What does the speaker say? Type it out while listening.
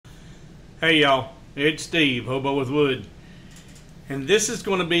Hey y'all, it's Steve, Hobo with Wood, and this is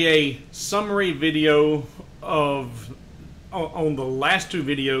going to be a summary video of on the last two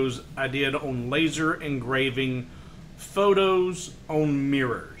videos I did on laser engraving photos on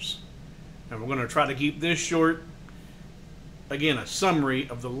mirrors. And we're going to try to keep this short. Again, a summary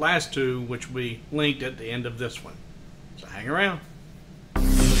of the last two, which we linked at the end of this one. So hang around.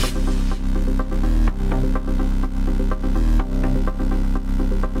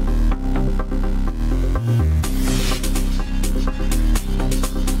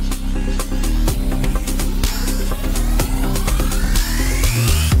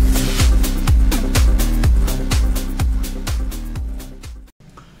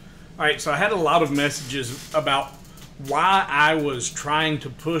 Alright, so I had a lot of messages about why I was trying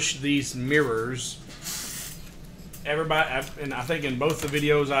to push these mirrors. Everybody, and I think in both the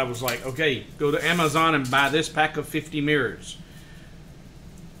videos I was like, okay, go to Amazon and buy this pack of 50 mirrors.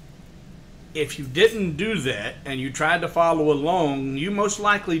 If you didn't do that and you tried to follow along, you most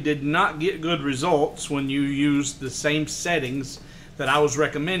likely did not get good results when you used the same settings that I was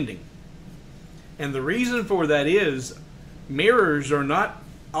recommending. And the reason for that is mirrors are not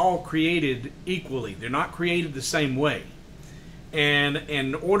all created equally. They're not created the same way. And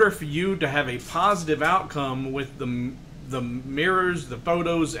in order for you to have a positive outcome with the mirrors, the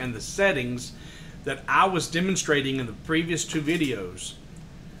photos, and the settings that I was demonstrating in the previous two videos,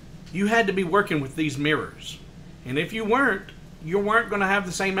 you had to be working with these mirrors. And if you weren't going to have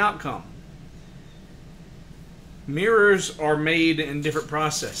the same outcome. Mirrors are made in different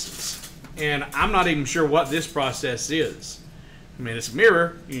processes. And I'm not even sure what this process is. I mean, it's a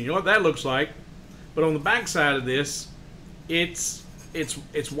mirror, you know what that looks like, but on the back side of this, it's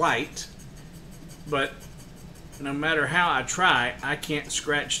white, but no matter how I try, I can't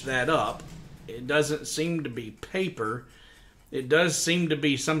scratch that up. It doesn't seem to be paper. It does seem to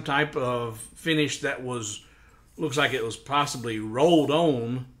be some type of finish that looks like it was possibly rolled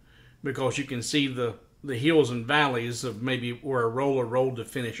on, because you can see the hills and valleys of maybe where a roller rolled the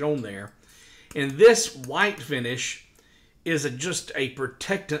finish on there. And this white finish is just a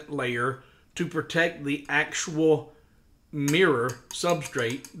protectant layer to protect the actual mirror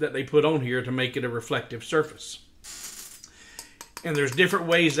substrate that they put on here to make it a reflective surface. And there's different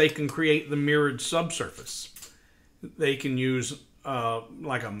ways they can create the mirrored subsurface. They can use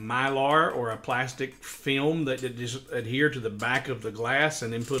like a mylar or a plastic film that just adhere to the back of the glass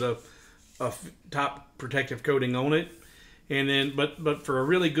and then put a top protective coating on it. And then, but for a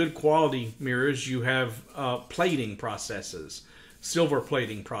really good quality mirrors, you have plating processes, silver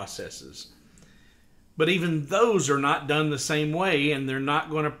plating processes. But even those are not done the same way, and they're not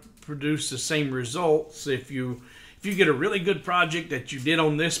going to produce the same results. If you get a really good project that you did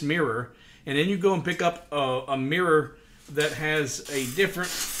on this mirror, and then you go and pick up a mirror that has a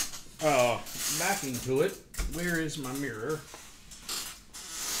different backing to it. Where is my mirror?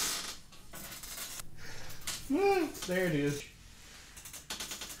 There it is.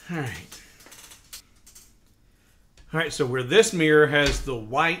 Alright. Alright, so where this mirror has the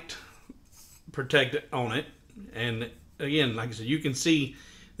white protected on it, and again, like I said, you can see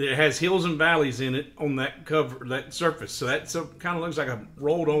that it has hills and valleys in it on that cover, that surface. So that kind of looks like a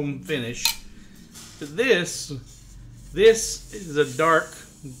rolled on finish. But this is a dark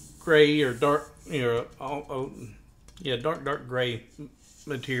gray or dark, dark gray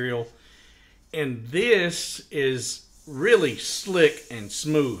material. And this is really slick and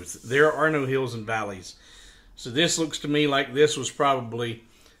smooth. There are no hills and valleys. So this looks to me like this was probably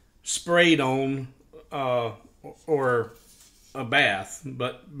sprayed on or a bath.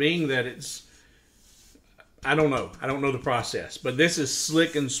 But being that it's, I don't know the process. But this is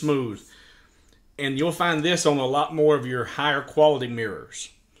slick and smooth. And you'll find this on a lot more of your higher quality mirrors.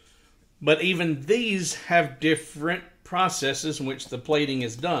 But even these have different processes in which the plating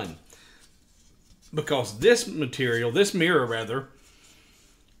is done. Because this material, this mirror rather,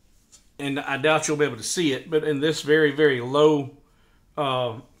 and I doubt you'll be able to see it, but in this very, very low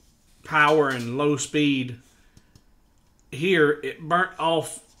power and low speed here, it burnt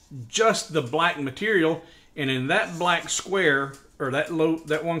off just the black material, and in that black square, or that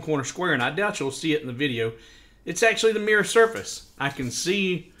one corner square, and I doubt you'll see it in the video, it's actually the mirror surface. I can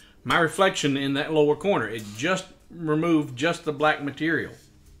see my reflection in that lower corner. It just removed just the black material.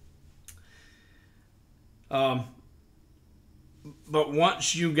 But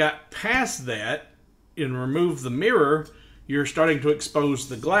once you got past that and removed the mirror, you're starting to expose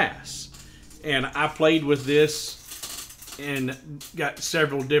the glass. And I played with this and got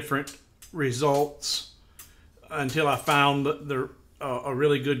several different results until I found a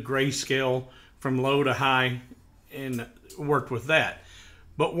really good grayscale from low to high and worked with that.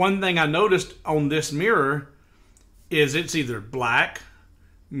 But one thing I noticed on this mirror is it's either black,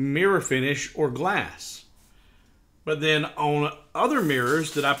 mirror finish, or glass. But then on other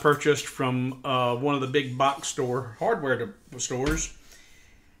mirrors that I purchased from one of the big box store hardware stores,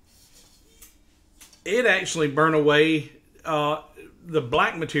 it actually burned away the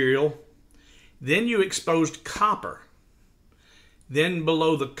black material. Then you exposed copper. Then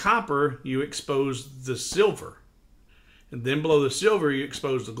below the copper, you exposed the silver. And then below the silver, you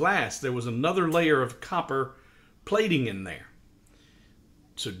exposed the glass. There was another layer of copper plating in there.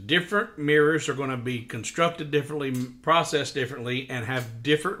 So different mirrors are going to be constructed differently, processed differently, and have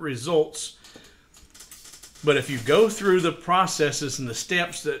different results. But if you go through the processes and the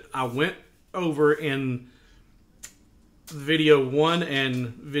steps that I went over in video 1 and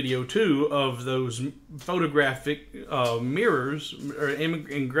video 2 of those photographic mirrors, or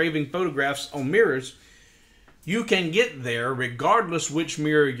engraving photographs on mirrors, you can get there regardless which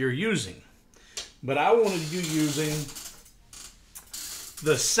mirror you're using. But I wanted you using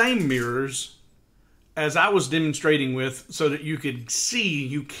the same mirrors as I was demonstrating with, so that you could see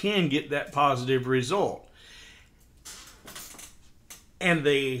you can get that positive result. And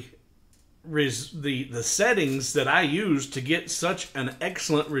the settings that I used to get such an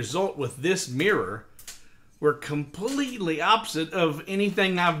excellent result with this mirror were completely opposite of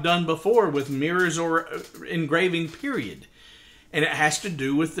anything I've done before with mirrors or engraving, period. And it has to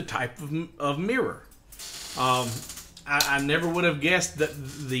do with the type of mirror. I never would have guessed that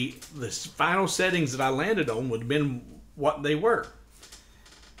the final settings that I landed on would have been what they were.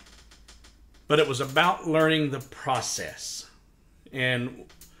 But it was about learning the process. And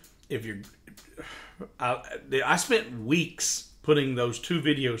if you're, I spent weeks putting those two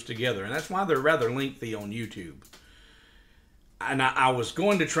videos together, and that's why they're rather lengthy on YouTube. And I was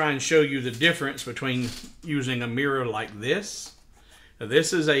going to try and show you the difference between using a mirror like this. Now,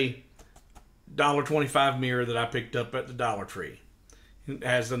 this is a $1.25 mirror that I picked up at the Dollar Tree. It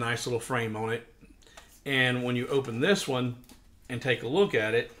has a nice little frame on it. And when you open this one and take a look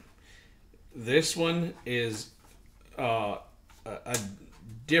at it, this one is a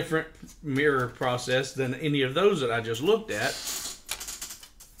different mirror process than any of those that I just looked at.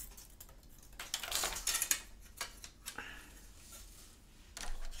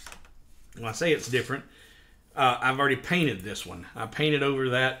 When I say it's different, I've already painted this one. I painted over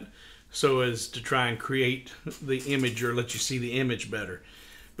that so as to try and create the image, or let you see the image better.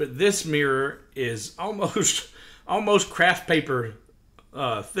 But this mirror is almost craft paper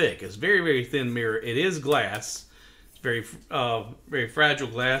thick. It's very, very thin mirror. It is glass. Very fragile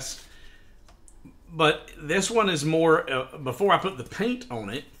glass. But this one is more, before I put the paint on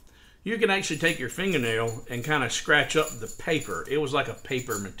it, you can actually take your fingernail and kind of scratch up the paper. It was like a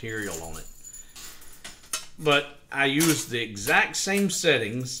paper material on it. But I used the exact same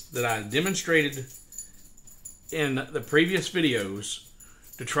settings that I demonstrated in the previous videos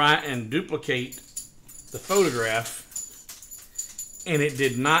to try and duplicate the photograph, and it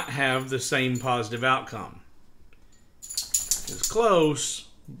did not have the same positive outcome. It's close,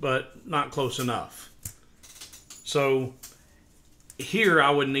 but not close enough. So here I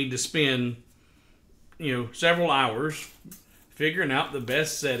would need to spend, several hours figuring out the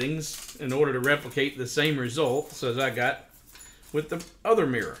best settings in order to replicate the same results as I got with the other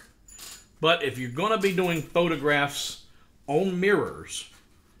mirror. But if you're going to be doing photographs on mirrors,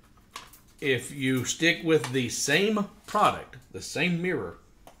 if you stick with the same product, the same mirror,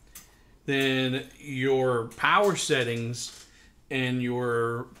 then your power settings and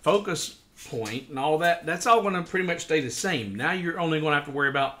your focus point and all that, that's all going to pretty much stay the same. Now you're only going to have to worry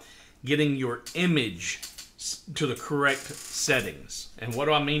about getting your image to the correct settings. And what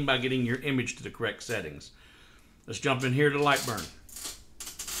do I mean by getting your image to the correct settings? Let's jump in here to LightBurn.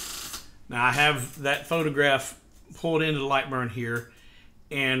 Now I have that photograph pulled into the LightBurn here,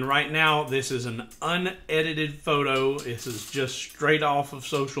 and right now this is an unedited photo. This is just straight off of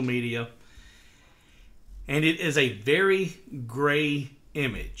social media. And it is a very gray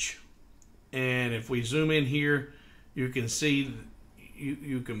image. And if we zoom in here, you can see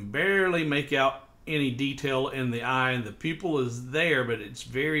you can barely make out any detail in the eye, and the pupil is there, but it's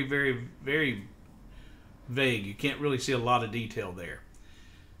very, very, very vague. You can't really see a lot of detail there.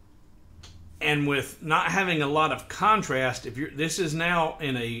 And with not having a lot of contrast, this is now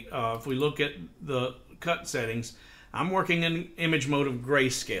in a, if we look at the cut settings, I'm working in image mode of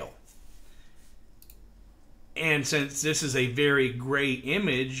grayscale. And since this is a very gray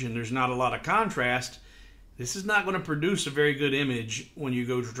image and there's not a lot of contrast, this is not going to produce a very good image when you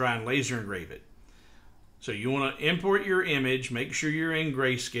go to try and laser engrave it. So you want to import your image, make sure you're in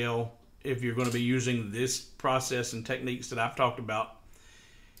grayscale if you're going to be using this process and techniques that I've talked about.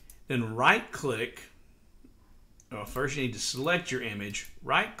 then right click. First you need to select your image,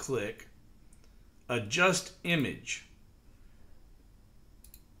 right click, adjust image.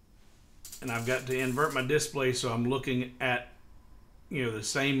 And I've got to invert my display so I'm looking at, you know, the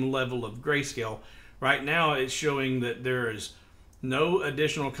same level of grayscale. Right now it's showing that there is no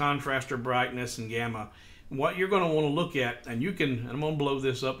additional contrast or brightness and gamma. What you're going to want to look at, and you can, and I'm going to blow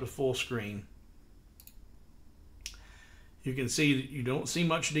this up to full screen. You can see that you don't see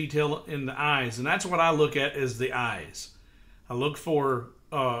much detail in the eyes, and that's what I look at is the eyes. I look for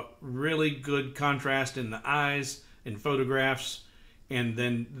really good contrast in the eyes in photographs, and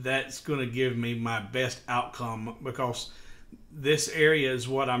then that's going to give me my best outcome, because this area is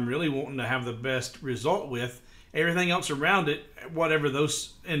what I'm really wanting to have the best result with. Everything else around it, whatever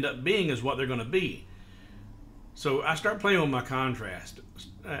those end up being, is what they're going to be. So I start playing with my contrast.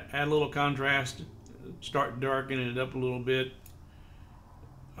 Add a little contrast, start darkening it up a little bit,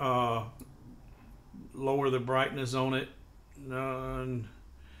 lower the brightness on it.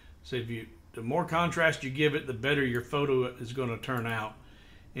 So the more contrast you give it, the better your photo is going to turn out.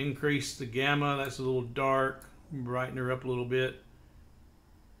 Increase the gamma, that's a little dark, brighten her up a little bit.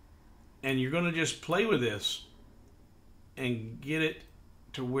 And you're going to just play with this and get it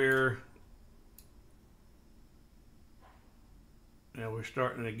to where we're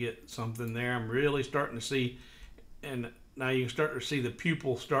starting to get something there. I'm really starting to see, and now you can start to see the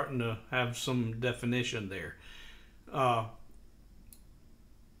pupil starting to have some definition there. A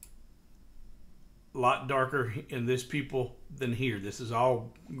lot darker in this pupil than here. This is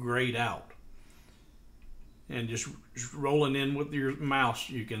all grayed out. And just rolling in with your mouse,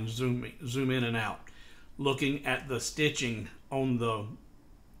 you can zoom in and out, looking at the stitching on the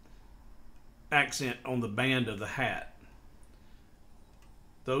accent on the band of the hat.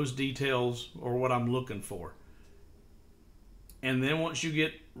 Those details are what I'm looking for. And then once you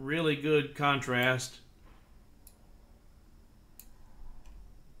get really good contrast,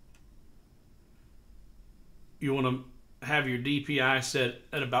 you want to have your DPI set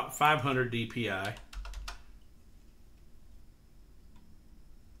at about 500 DPI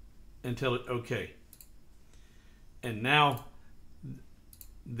until it okay. And now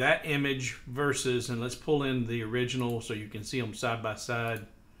that image versus, and let's pull in the original so you can see them side by side.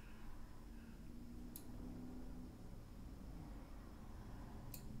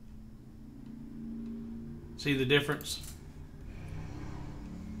 See the difference?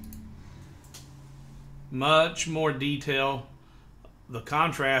 Much more detail. The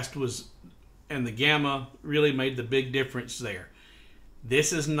contrast was, and the gamma really made the big difference there.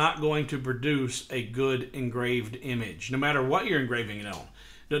 This is not going to produce a good engraved image, no matter what you're engraving it on.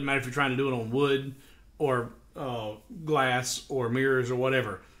 Doesn't matter if you're trying to do it on wood or glass or mirrors or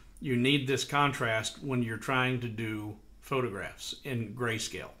whatever. You need this contrast when you're trying to do photographs in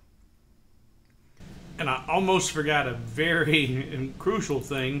grayscale. And I almost forgot a very crucial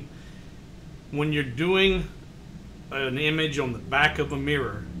thing. When you're doing an image on the back of a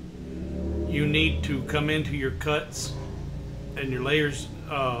mirror, you need to come into your cuts and your layers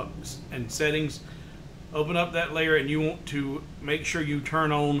and settings. Open up that layer, and you want to make sure you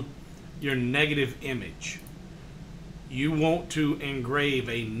turn on your negative image. You want to engrave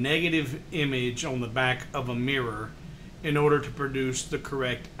a negative image on the back of a mirror in order to produce the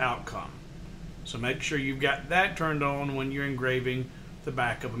correct outcome. So make sure you've got that turned on when you're engraving the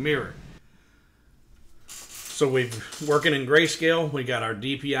back of a mirror. So we're working in grayscale. We got our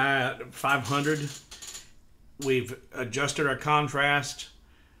DPI at 500. We've adjusted our contrast.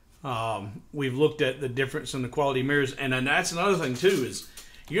 We've looked at the difference in the quality of mirrors, and then that's another thing too, is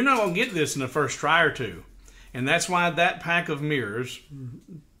you're not going to get this in the first try or two. And that's why that pack of mirrors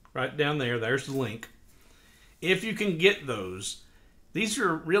right down there, there's the link. If you can get those, these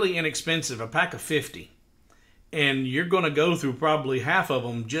are really inexpensive, a pack of 50. And you're going to go through probably half of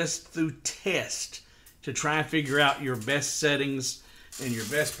them just through test to try and figure out your best settings and your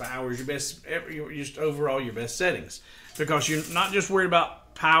best powers, just overall your best settings. Because you're not just worried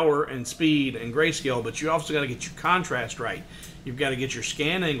about power and speed and grayscale, but you also got to get your contrast right. You've got to get your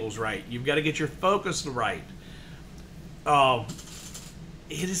scan angles right. You've got to get your focus right.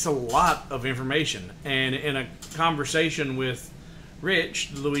 It is a lot of information. And in a conversation with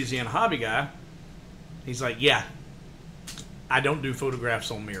Rich, the Louisiana hobby guy, he's like, yeah, I don't do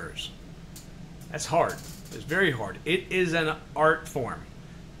photographs on mirrors. That's hard. It's very hard. It is an art form.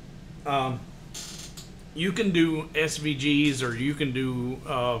 You can do SVGs, or you can do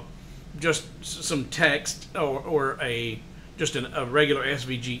just some text, or just a regular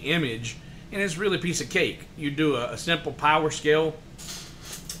SVG image, and it's really a piece of cake. You do a simple power scale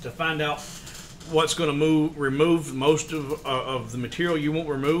to find out what's going to remove most of the material you want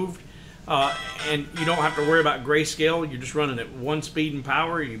removed. And you don't have to worry about grayscale. You're just running at 1 speed and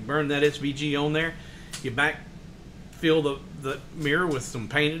power. You burn that SVG on there. You backfill the mirror with some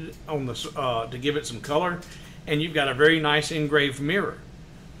painted on the to give it some color, and you've got a very nice engraved mirror.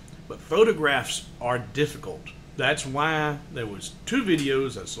 But photographs are difficult. That's why there was 2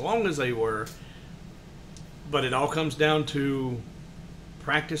 videos, as long as they were. But it all comes down to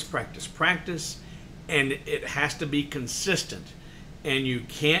practice, practice, practice, and it has to be consistent. And you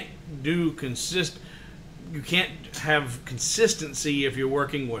can't have consistency if you're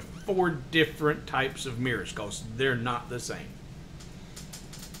working with 4 different types of mirrors, because they're not the same.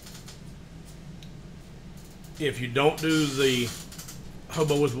 If you don't do the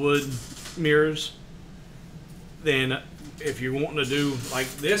Hobo with wood mirrors, then if you're wanting to do like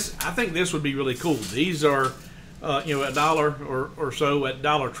this, I think this would be really cool. These are you know, $1 or so at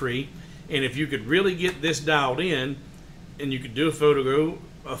Dollar Tree, and if you could really get this dialed in, and you could do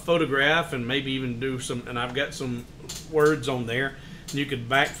a photograph and maybe even do some, and I've got some words on there, and you could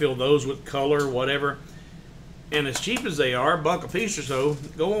backfill those with color, whatever. And as cheap as they are, $1 a piece or so,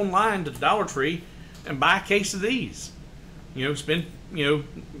 go online to Dollar Tree and buy a case of these. You know, spend, you know,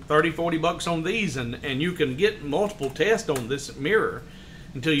 30, 40 bucks on these, and you can get multiple tests on this mirror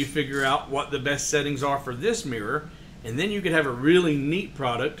until you figure out what the best settings are for this mirror, and then you could have a really neat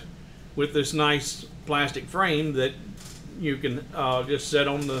product with this nice plastic frame that you can just set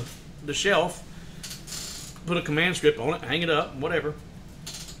on the shelf, put a command script on it, hang it up, whatever.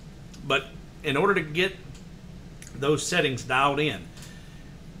 But in order to get those settings dialed in,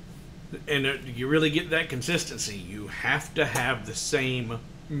 and you really get that consistency, you have to have the same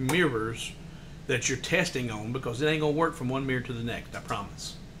mirrors that you're testing on, because it ain't gonna work from one mirror to the next, I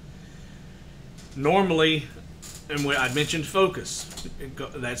promise. Normally, and I mentioned focus,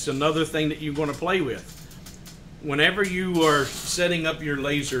 that's another thing that you're going to play with. Whenever you are setting up your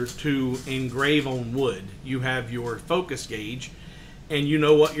laser to engrave on wood, you have your focus gauge, and you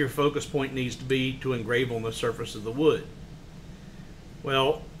know what your focus point needs to be to engrave on the surface of the wood.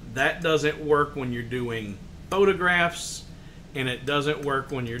 Well, that doesn't work when you're doing photographs, and it doesn't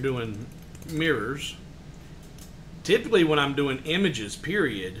work when you're doing mirrors. Typically when I'm doing images,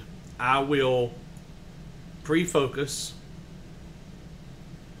 period, I will pre-focus,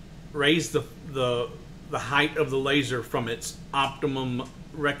 raise the height of the laser from its optimum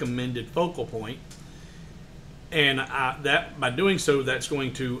recommended focal point, and that by doing so, that's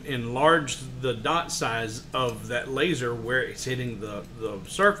going to enlarge the dot size of that laser where it's hitting the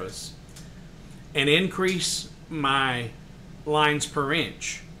surface, and increase my lines per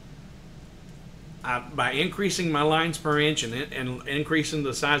inch. By increasing my lines per inch and increasing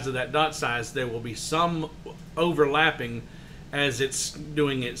the size of that dot size, there will be some overlapping as it's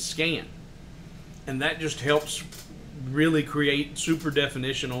doing its scan, and that just helps really create super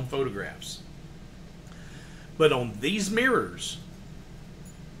definition on photographs. But on these mirrors,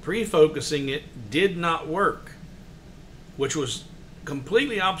 pre-focusing it did not work, which was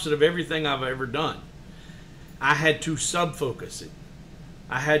completely opposite of everything I've ever done. I had to sub-focus it.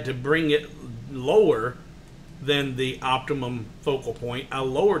 I had to bring it lower than the optimum focal point. I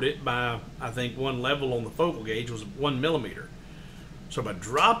lowered it by, I think, 1 level on the focal gauge was 1 millimeter. So by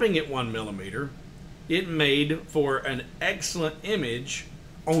dropping it 1 millimeter, it made for an excellent image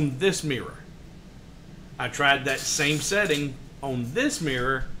on this mirror. I tried that same setting on this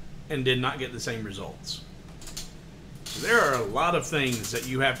mirror and did not get the same results. So there are a lot of things that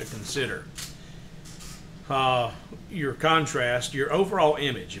you have to consider. Your contrast, your overall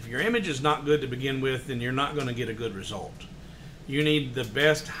image. If your image is not good to begin with, then you're not going to get a good result. You need the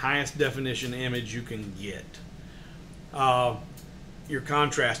best, highest definition image you can get. Your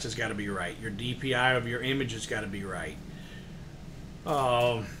contrast has got to be right. Your DPI of your image has got to be right.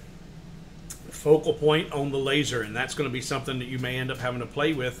 Focal point on the laser, and that's going to be something that you may end up having to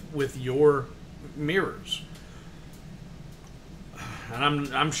play with your mirrors.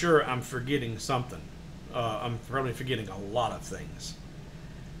 And I'm sure I'm forgetting something. I'm probably forgetting a lot of things.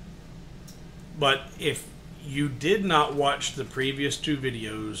 But if you did not watch the previous 2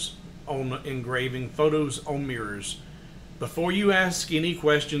 videos on engraving photos on mirrors, before you ask any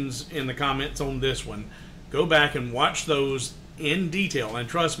questions in the comments on this one, go back and watch those in detail. And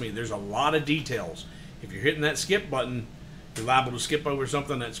trust me, there's a lot of details. If you're hitting that skip button, you're liable to skip over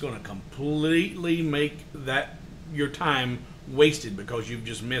something that's going to completely make that your time wasted, because you've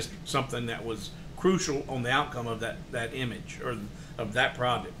just missed something that was crucial on the outcome of that image or of that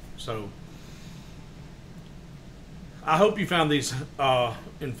project. So I hope you found these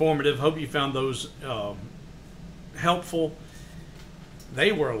informative. Hope you found those helpful.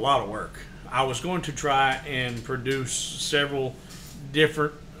 They were a lot of work. I was going to try and produce several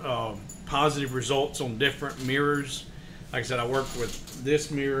different positive results on different mirrors. Like I said, I worked with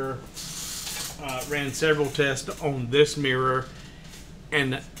this mirror, ran several tests on this mirror,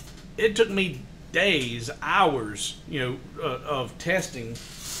 and it took me days, hours, of testing.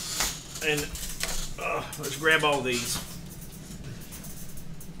 And let's grab all these.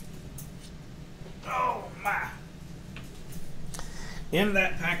 Oh my! In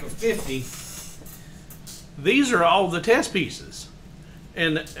that pack of 50, these are all the test pieces.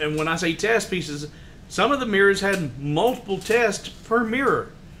 And when I say test pieces, some of the mirrors had multiple tests per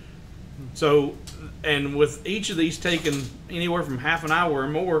mirror. So, and with each of these taking anywhere from half an hour or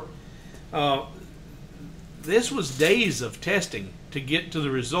more, this was days of testing to get to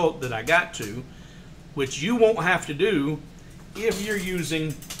the result that I got to, which you won't have to do if you're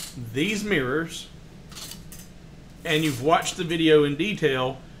using these mirrors and you've watched the video in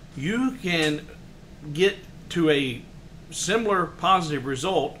detail. You can get to a similar positive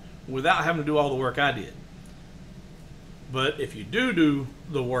result without having to do all the work I did. But if you do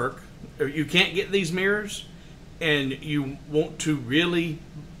the work, or you can't get these mirrors and you want to really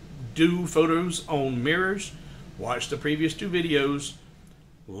do photos on mirrors, watch the previous 2 videos,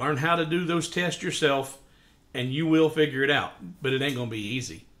 learn how to do those tests yourself, and you will figure it out. But it ain't gonna be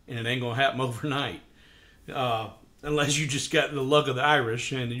easy, and it ain't gonna happen overnight, unless you just got the luck of the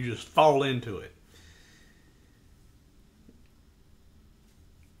Irish and you just fall into it.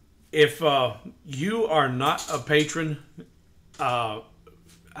 If you are not a patron,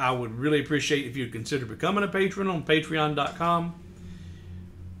 I would really appreciate if you'd consider becoming a patron on patreon.com.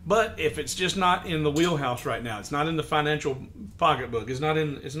 But if it's just not in the wheelhouse right now, it's not in the financial pocketbook, it's not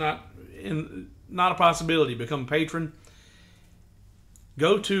a possibility to become a patron,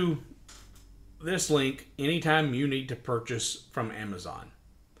 go to this link anytime you need to purchase from Amazon.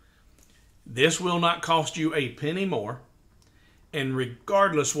 This will not cost you a penny more. And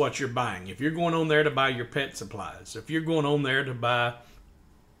regardless what you're buying, if you're going on there to buy your pet supplies, if you're going on there to buy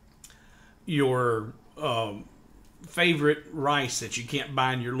your favorite rice that you can't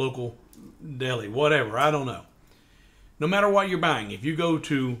buy in your local deli, whatever, I don't know. No matter what you're buying, if you go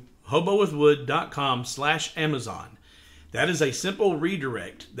to hobowithwood.com/Amazon, that is a simple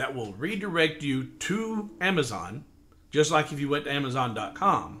redirect that will redirect you to Amazon, just like if you went to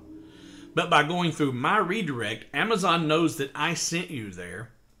Amazon.com. But by going through my redirect, Amazon knows that I sent you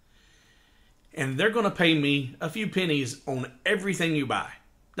there, and they're going to pay me a few pennies on everything you buy.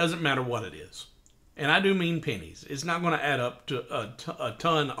 Doesn't matter what it is. And I do mean pennies. It's not going to add up to a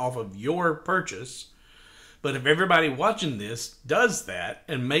ton off of your purchase. But if everybody watching this does that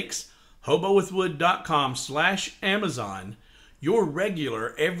and makes hobowithwood.com/Amazon your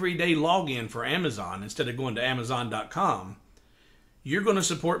regular everyday login for Amazon instead of going to Amazon.com, you're going to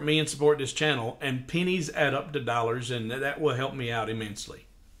support me and support this channel, and pennies add up to dollars, and that will help me out immensely.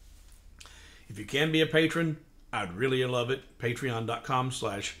 If you can be a patron, I'd really love it.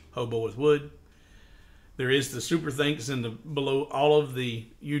 Patreon.com/hobowithwood. There is the super thanks below all of the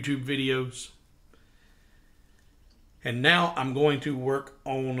YouTube videos. And now I'm going to work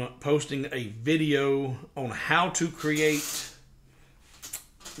on posting a video on how to create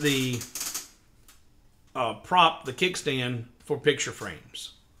the prop, the kickstand for picture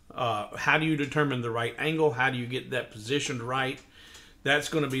frames. How do you determine the right angle? How do you get that positioned right? That's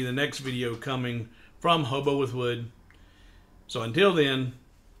going to be the next video coming from Hobo with Wood. So until then,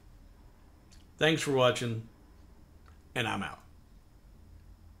 thanks for watching, and I'm out.